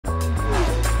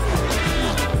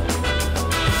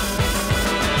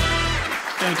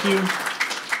Thank you.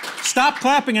 Stop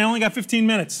clapping, I only got 15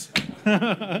 minutes.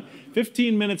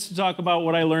 15 minutes to talk about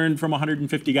what I learned from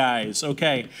 150 guys.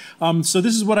 Okay, so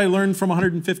this is what I learned from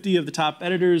 150 of the top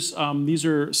editors. These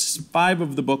are 5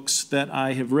 of the books that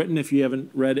I have written, if you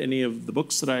haven't read any of the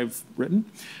books that I've written.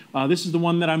 This is the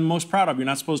one that I'm most proud of. You're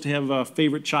not supposed to have a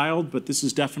favorite child, but this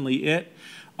is definitely it.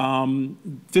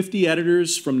 50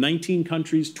 editors from 19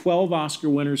 countries, 12 Oscar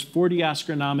winners, 40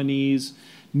 Oscar nominees,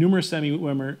 numerous Emmy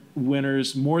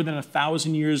winners, more than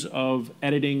 1,000 years of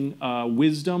editing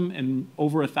wisdom, and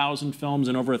over 1,000 films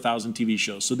and over 1,000 TV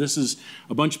shows. So this is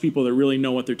a bunch of people that really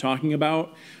know what they're talking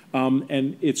about.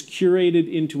 And it's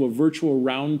curated into a virtual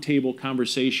roundtable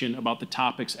conversation about the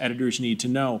topics editors need to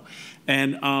know.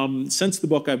 And since the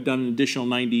book, I've done an additional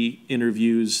 90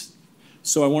 interviews.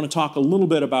 So I want to talk a little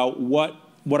bit about what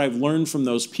I've learned from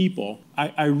those people.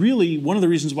 I really, one of the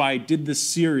reasons why I did this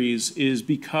series is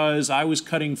because I was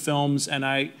cutting films and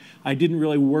I didn't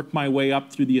really work my way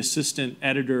up through the assistant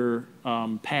editor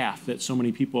path that so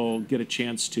many people get a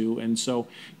chance to. And so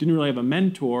didn't really have a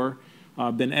mentor.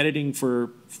 Been editing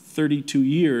for 32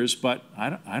 years, but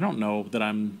I don't know that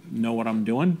I know what I'm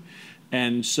doing.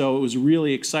 And so it was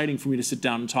really exciting for me to sit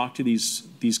down and talk to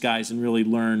these guys and really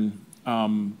learn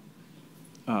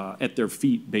at their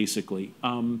feet, basically.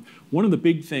 One of the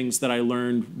big things that I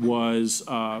learned was,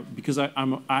 because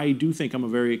I do think I'm a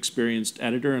very experienced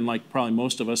editor, and like probably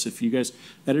most of us, if you guys,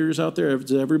 editors out there,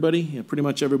 everybody, yeah, pretty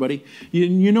much everybody,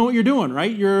 you know what you're doing,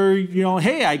 right? You know,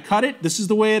 hey, I cut it, this is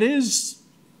the way it is,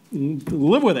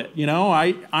 live with it, you know?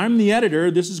 I'm the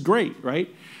editor, this is great,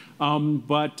 right?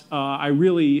 But I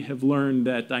really have learned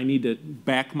that I need to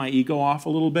back my ego off a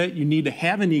little bit. You need to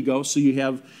have an ego so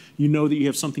you know that you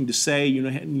have something to say, you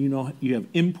know you have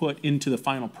input into the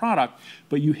final product,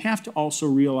 but you have to also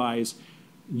realize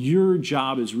your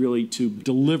job is really to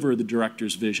deliver the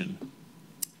director's vision.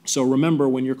 So remember,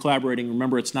 when you're collaborating,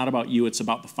 remember it's not about you, it's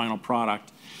about the final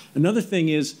product. Another thing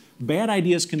is, bad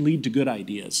ideas can lead to good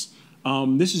ideas.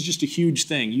 This is just a huge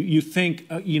thing. You think,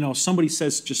 you know, somebody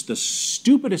says just the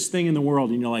stupidest thing in the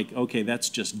world, and you're like, okay, that's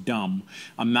just dumb.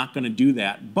 I'm not going to do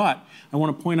that. But I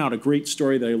want to point out a great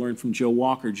story that I learned from Joe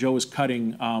Walker. Joe was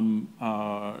cutting,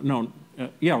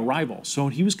 Arrival. So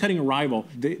he was cutting Arrival.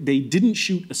 They didn't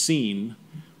shoot a scene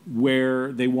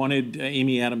where they wanted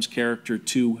Amy Adams' character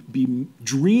to be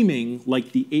dreaming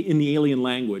like in the alien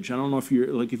language. I don't know if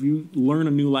if you learn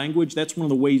a new language, that's one of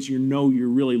the ways you know you're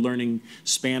really learning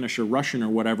Spanish or Russian or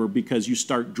whatever, because you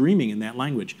start dreaming in that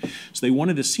language. So they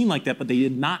wanted a scene like that, but they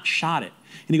did not shot it.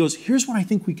 And he goes, here's what I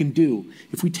think we can do.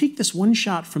 If we take this one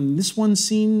shot from this one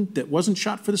scene that wasn't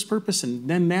shot for this purpose, and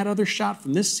then that other shot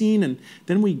from this scene, and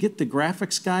then we get the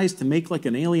graphics guys to make like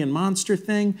an alien monster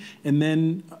thing, and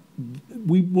then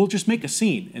we'll just make a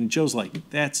scene. And Joe's like,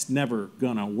 that's never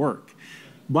gonna work.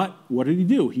 But what did he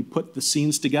do? He put the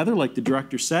scenes together like the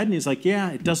director said, and he's like, yeah,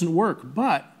 it doesn't work,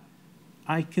 but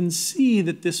I can see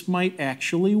that this might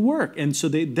actually work. And so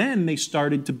then they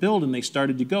started to build and they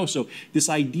started to go. So this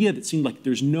idea that seemed like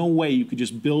there's no way you could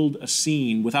just build a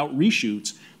scene without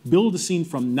reshoots, build a scene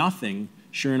from nothing,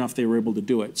 sure enough, they were able to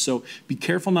do it. So be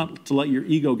careful not to let your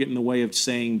ego get in the way of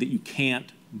saying that you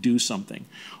can't do something.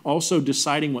 Also,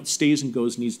 deciding what stays and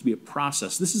goes needs to be a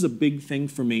process. This is a big thing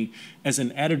for me as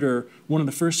an editor. One of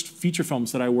the first feature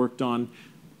films that I worked on,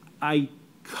 I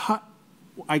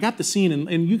got the scene,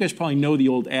 and you guys probably know the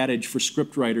old adage for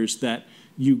script writers that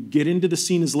you get into the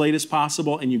scene as late as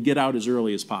possible and you get out as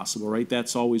early as possible, right?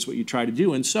 That's always what you try to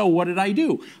do. And so what did I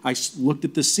do? I looked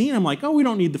at the scene, I'm like, oh, we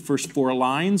don't need the first 4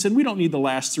 lines, and we don't need the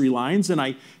last 3 lines, and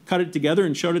I cut it together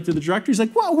and showed it to the director. He's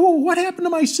like, whoa, what happened to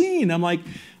my scene? I'm like,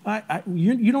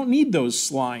 you don't need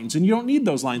those lines, and you don't need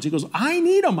those lines. He goes, I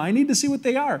need them. I need to see what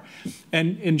they are.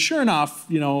 And sure enough,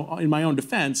 you know, in my own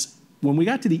defense, when we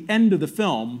got to the end of the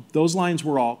film, those lines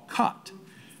were all cut.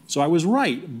 So I was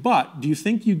right, but do you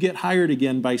think you get hired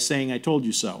again by saying I told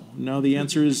you so? No, the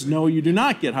answer is no, you do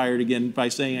not get hired again by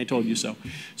saying I told you so.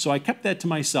 So I kept that to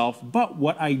myself, but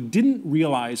what I didn't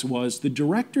realize was the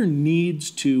director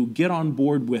needs to get on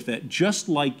board with it just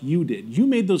like you did. You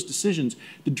made those decisions.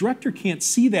 The director can't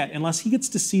see that unless he gets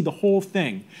to see the whole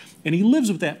thing. And he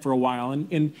lives with that for a while,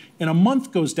 and a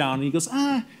month goes down, and he goes,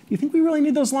 do you think we really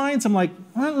need those lines? I'm like,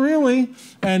 not really.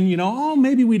 And, you know, oh,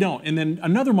 maybe we don't. And then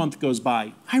another month goes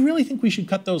by. I really think we should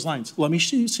cut those lines. Let me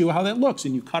see how that looks.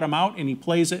 And you cut them out, and he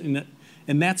plays it,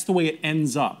 and that's the way it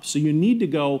ends up. So you need to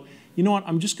go, you know what,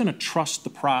 I'm just going to trust the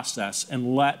process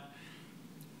and let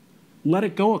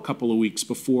it go a couple of weeks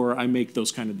before I make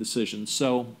those kind of decisions.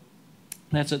 So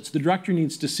That's it. So the director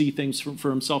needs to see things for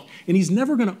himself, and he's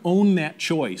never going to own that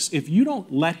choice. If you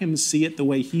don't let him see it the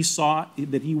way he saw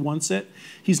it, that he wants it,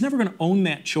 he's never going to own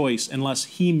that choice unless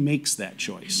he makes that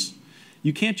choice.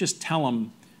 You can't just tell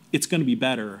him it's going to be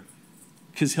better,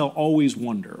 because he'll always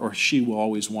wonder, or she will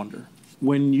always wonder.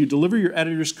 When you deliver your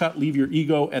editor's cut, leave your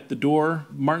ego at the door.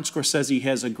 Martin Scorsese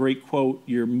has a great quote: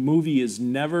 "Your movie is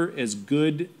never as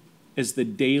good as the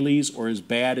dailies or as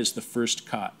bad as the first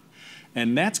cut."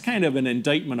 And that's kind of an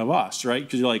indictment of us, right?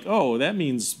 Because you're like, oh, that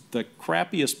means the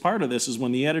crappiest part of this is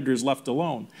when the editor's left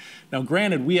alone. Now,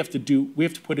 granted, we have to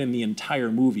put in the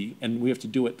entire movie, and we have to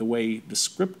do it the way the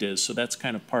script is, so that's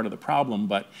kind of part of the problem.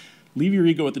 But leave your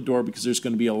ego at the door, because there's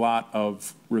going to be a lot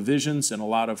of revisions and a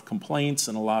lot of complaints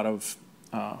and a lot of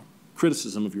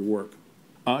criticism of your work.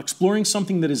 Exploring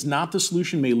something that is not the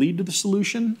solution may lead to the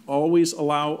solution. Always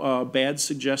allow a bad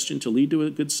suggestion to lead to a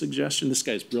good suggestion. This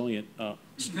guy's brilliant.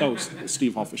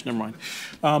 Steve Hullfish, never mind.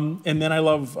 And then I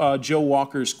love Joe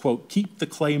Walker's quote: "Keep the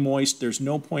clay moist. There's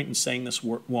no point in saying this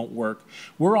won't work."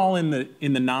 We're all in the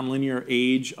nonlinear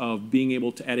age of being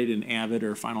able to edit in Avid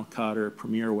or Final Cut or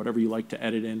Premiere or whatever you like to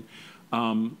edit in.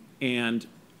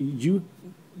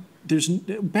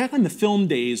 Back in the film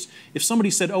days, if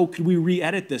somebody said, "Oh, could we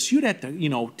re-edit this?" You'd have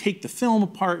to, take the film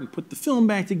apart and put the film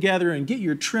back together and get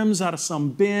your trims out of some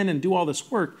bin and do all this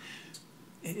work.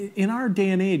 In our day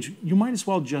and age, you might as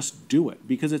well just do it,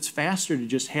 because it's faster to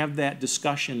just have that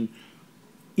discussion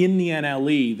in the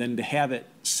NLE than to have it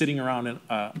sitting around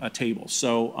a table.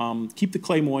 So keep the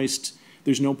clay moist.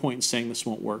 There's no point in saying this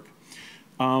won't work.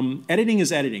 Editing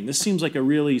is editing. This seems like a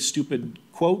really stupid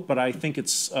quote, but I think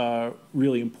it's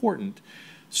really important.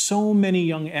 So many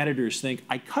young editors think,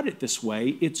 I cut it this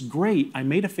way, it's great, I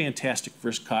made a fantastic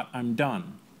first cut, I'm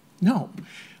done. No.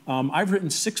 I've written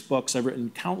 6 books, I've written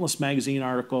countless magazine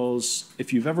articles.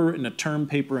 If you've ever written a term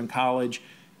paper in college,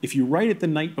 if you write it the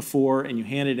night before and you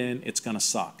hand it in, it's going to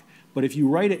suck. But if you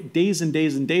write it days and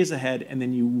days and days ahead, and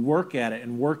then you work at it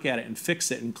and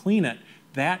fix it and clean it,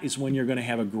 that is when you're going to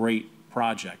have a great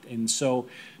project. And so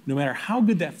no matter how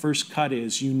good that first cut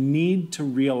is, you need to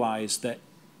realize that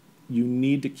you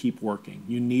need to keep working.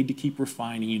 You need to keep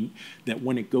refining, that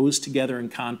when it goes together in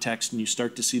context and you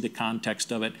start to see the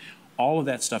context of it, all of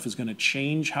that stuff is going to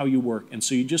change how you work. And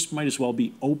so you just might as well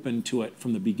be open to it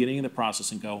from the beginning of the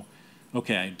process and go,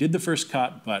 okay, I did the first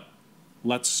cut, but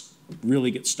let's really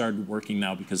get started working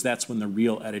now, because that's when the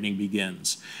real editing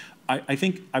begins. I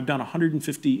think I've done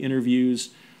 150 interviews,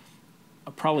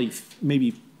 probably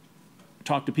maybe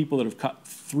talked to people that have cut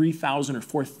 3,000 or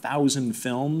 4,000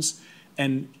 films.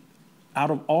 And out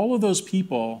of all of those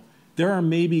people, there are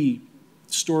maybe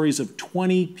stories of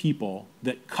 20 people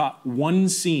that cut one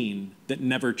scene that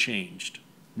never changed.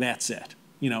 That's it.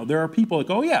 There are people that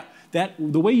go, oh yeah,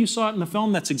 the way you saw it in the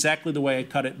film, that's exactly the way I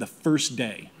cut it the first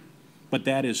day. But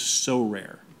that is so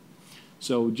rare.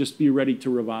 So just be ready to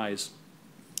revise.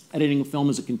 Editing a film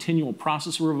is a continual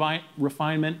process of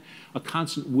refinement. A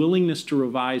constant willingness to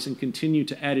revise and continue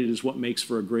to edit is what makes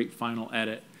for a great final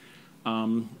edit.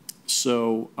 That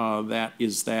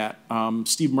is that.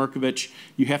 Steve Merkovich,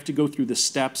 you have to go through the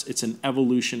steps. It's an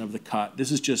evolution of the cut.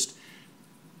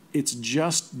 It's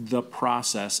just the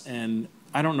process. And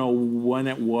I don't know when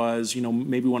it was,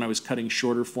 maybe when I was cutting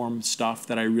shorter form stuff,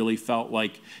 that I really felt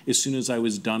like as soon as I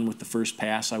was done with the first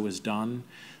pass, I was done.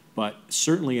 But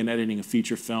certainly in editing a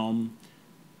feature film,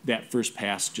 that first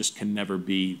pass just can never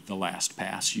be the last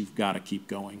pass. You've got to keep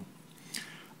going.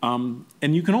 And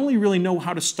you can only really know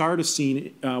how to start a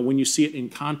scene when you see it in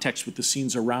context with the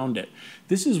scenes around it.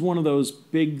 This is one of those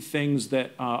big things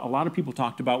that a lot of people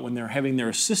talked about when they're having their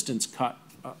assistants cut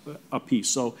a piece.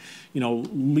 So,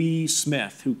 Lee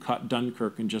Smith, who cut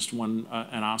Dunkirk and just won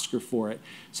an Oscar for it,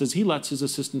 says he lets his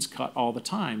assistants cut all the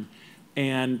time.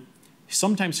 And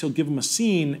sometimes he'll give them a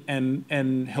scene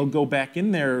and he'll go back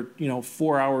in there,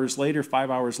 4 hours later, 5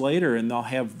 hours later, and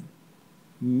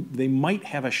they might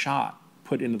have a shot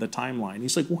put into the timeline.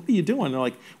 He's like, what are you doing? They're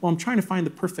like, well, I'm trying to find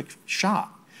the perfect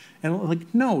shot. And I'm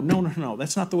like, no,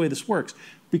 that's not the way this works.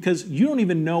 Because you don't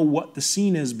even know what the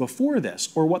scene is before this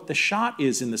or what the shot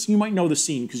is in this. You might know the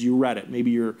scene because you read it. Maybe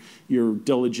you're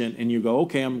diligent and you go,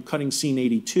 okay, I'm cutting scene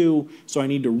 82, so I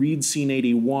need to read scene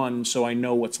 81 so I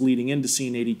know what's leading into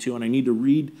scene 82, and I need to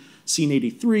read scene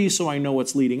 83 so I know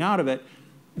what's leading out of it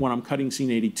when I'm cutting scene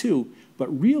 82. But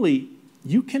really,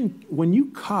 when you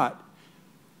cut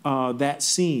that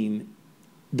scene,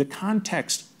 the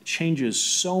context changes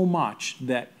so much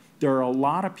that there are a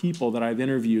lot of people that I've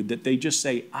interviewed that they just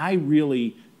say, I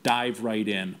really dive right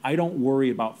in. I don't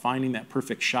worry about finding that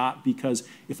perfect shot, because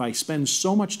if I spend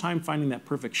so much time finding that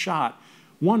perfect shot,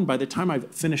 one, by the time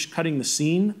I've finished cutting the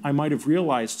scene, I might have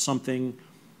realized something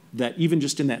that even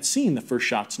just in that scene, the first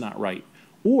shot's not right.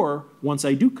 Or once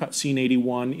I do cut scene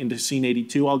 81 into scene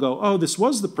 82, I'll go, oh, this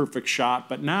was the perfect shot,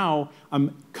 but now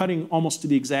I'm cutting almost to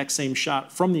the exact same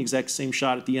shot from the exact same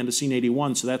shot at the end of scene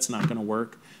 81, so that's not going to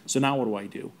work. So now what do I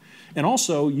do? And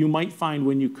also, you might find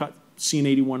when you cut scene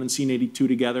 81 and scene 82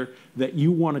 together that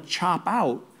you want to chop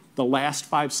out the last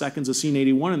 5 seconds of scene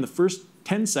 81 and the first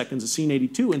 10 seconds of scene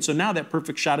 82, and so now that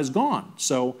perfect shot is gone.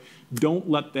 So don't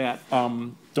let that,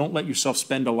 don't let yourself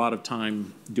spend a lot of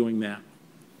time doing that.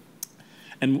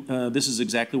 And this is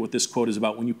exactly what this quote is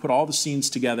about. When you put all the scenes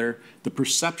together, the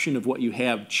perception of what you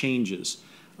have changes.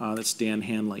 That's Dan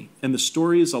Hanley. And the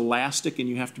story is elastic, and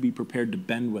you have to be prepared to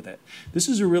bend with it. This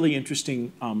is a really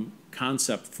interesting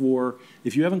concept for,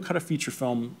 if you haven't cut a feature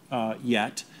film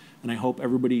yet, and I hope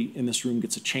everybody in this room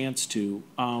gets a chance to,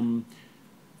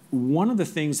 one of the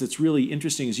things that's really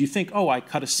interesting is you think, oh, I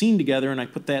cut a scene together and I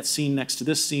put that scene next to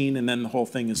this scene and then the whole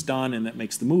thing is done and that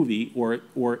makes the movie,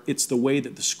 or it's the way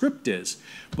that the script is.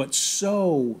 But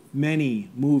so many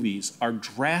movies are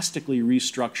drastically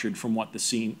restructured from what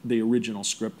the original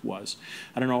script was.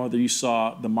 I don't know whether you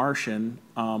saw The Martian.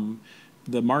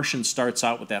 The Martian starts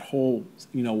out with that whole,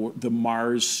 the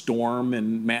Mars storm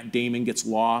and Matt Damon gets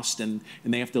lost and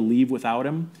they have to leave without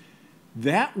him.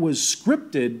 That was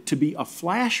scripted to be a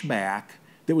flashback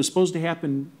that was supposed to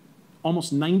happen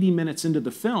almost 90 minutes into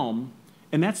the film,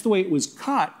 and that's the way it was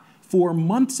cut for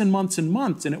months and months and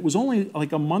months, and it was only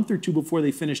like a month or two before they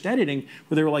finished editing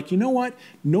where they were like, you know what,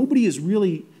 nobody is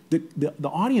really, the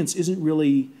audience isn't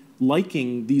really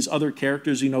liking these other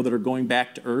characters, that are going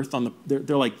back to Earth.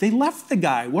 They're like, they left the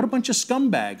guy, what a bunch of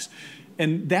scumbags.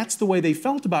 And that's the way they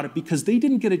felt about it because they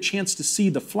didn't get a chance to see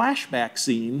the flashback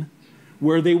scene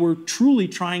where they were truly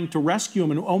trying to rescue him,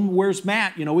 and oh, where's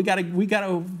Matt?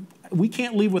 We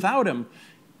can't leave without him.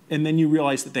 And then you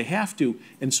realize that they have to.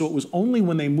 And so it was only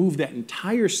when they moved that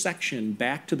entire section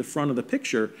back to the front of the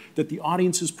picture that the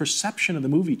audience's perception of the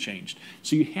movie changed.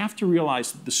 So you have to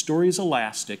realize that the story is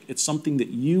elastic. It's something that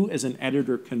you as an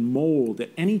editor can mold at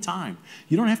any time.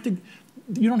 You don't have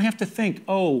to think,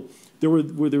 oh, there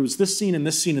was this scene and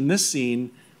this scene and this scene.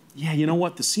 Yeah, you know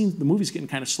what, the movie's getting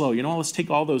kind of slow. Let's take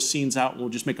all those scenes out and we'll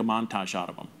just make a montage out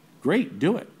of them. Great,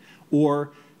 do it.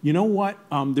 Or, you know what,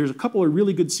 there's a couple of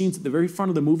really good scenes at the very front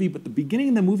of the movie, but the beginning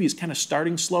of the movie is kind of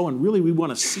starting slow, and really we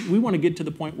want to get to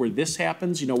the point where this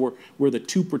happens, where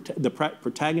the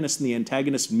protagonist and the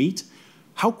antagonist meet.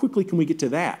 How quickly can we get to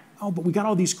that? Oh, but we got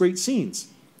all these great scenes.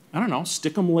 I don't know,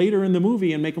 stick them later in the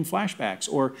movie and make them flashbacks,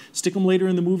 or stick them later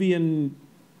in the movie and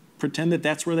pretend that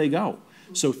that's where they go.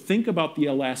 So think about the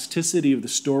elasticity of the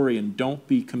story and don't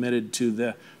be committed to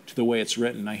the way it's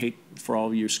written. I hate for all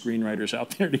of you screenwriters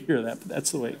out there to hear that, but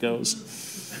that's the way it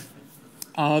goes.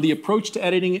 The approach to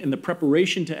editing and the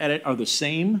preparation to edit are the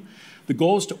same. The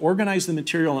goal is to organize the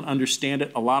material and understand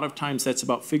it. A lot of times that's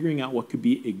about figuring out what could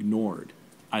be ignored.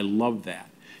 I love that.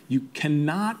 You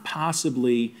cannot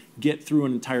possibly get through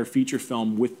an entire feature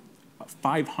film with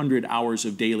 500 hours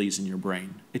of dailies in your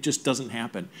brain. It just doesn't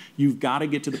happen. You've got to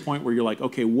get to the point where you're like,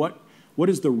 okay, what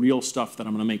is the real stuff that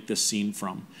I'm going to make this scene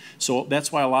from? So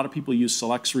that's why a lot of people use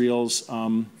selects reels.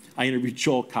 I interviewed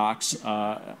Joel Cox,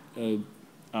 Clint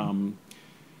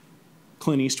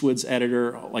Eastwood's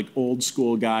editor, like old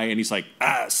school guy, and he's like,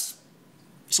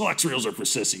 selects reels are for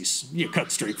sissies. You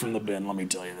cut straight from the bin, let me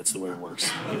tell you, that's the way it works.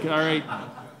 Like, all right,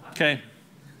 okay.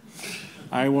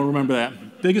 I will remember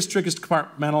that. Biggest trick is to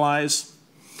compartmentalize.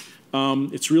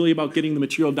 It's really about getting the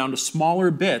material down to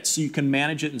smaller bits so you can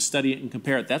manage it and study it and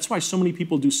compare it. That's why so many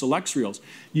people do selects reels.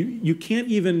 You can't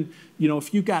even,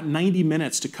 if you've got 90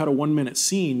 minutes to cut a 1-minute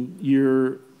scene,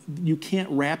 you can't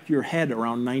wrap your head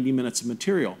around 90 minutes of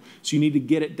material. So you need to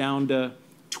get it down to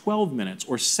 12 minutes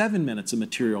or 7 minutes of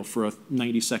material for a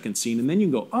 90-second scene. And then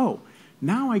you go, oh,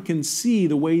 now I can see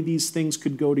the way these things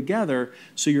could go together,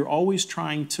 so you're always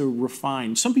trying to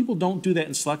refine. Some people don't do that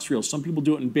in selects reels. Some people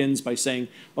do it in bins by saying,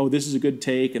 oh, this is a good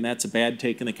take and that's a bad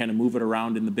take, and they kind of move it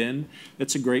around in the bin.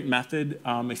 That's a great method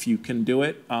if you can do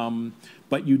it.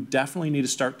 But you definitely need to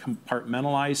start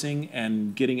compartmentalizing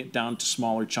and getting it down to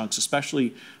smaller chunks,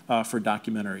 especially for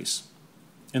documentaries.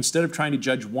 Instead of trying to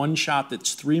judge one shot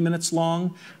that's 3 minutes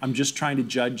long, I'm just trying to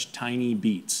judge tiny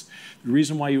beats. The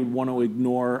reason why you would want to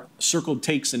ignore circled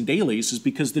takes and dailies is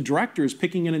because the director is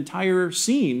picking an entire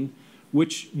scene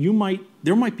which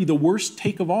there might be the worst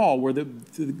take of all, where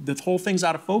the whole thing's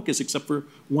out of focus except for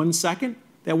 1 second.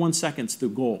 That 1 second's the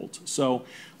gold. So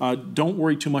don't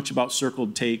worry too much about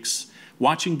circled takes.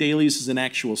 Watching dailies is an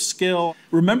actual skill.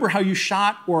 Remember how you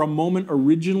shot or a moment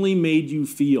originally made you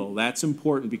feel. That's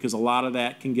important because a lot of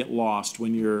that can get lost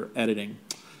when you're editing.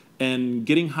 And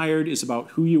getting hired is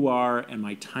about who you are, and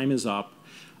my time is up.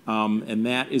 And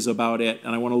that is about it.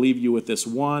 And I want to leave you with this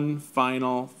one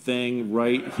final thing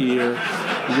right here,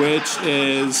 which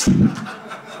is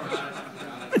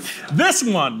this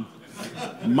one.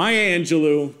 Maya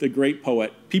Angelou, the great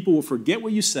poet. People will forget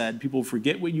what you said, people will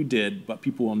forget what you did, but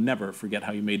people will never forget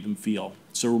how you made them feel.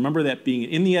 So remember that being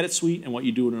in the edit suite and what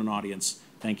you do in an audience.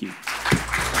 Thank you.